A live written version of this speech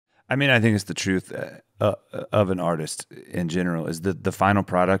I mean, I think it's the truth of an artist in general is that the final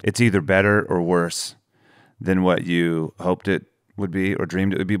product, it's either better or worse than what you hoped it would be or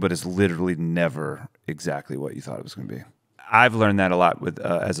dreamed it would be, but it's literally never exactly what you thought it was going to be. I've learned that a lot with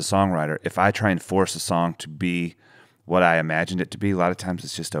as a songwriter. If I try and force a song to be what I imagined it to be, a lot of times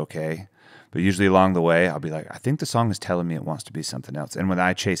it's just okay. But usually along the way, I'll be like, I think the song is telling me it wants to be something else. And when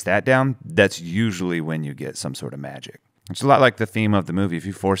I chase that down, that's usually when you get some sort of magic. It's a lot like the theme of the movie. If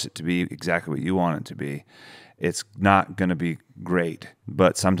you force it to be exactly what you want it to be, it's not going to be great.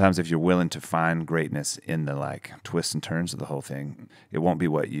 But sometimes if you're willing to find greatness in the like twists and turns of the whole thing, it won't be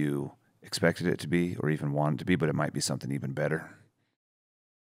what you expected it to be or even wanted it to be, but it might be something even better.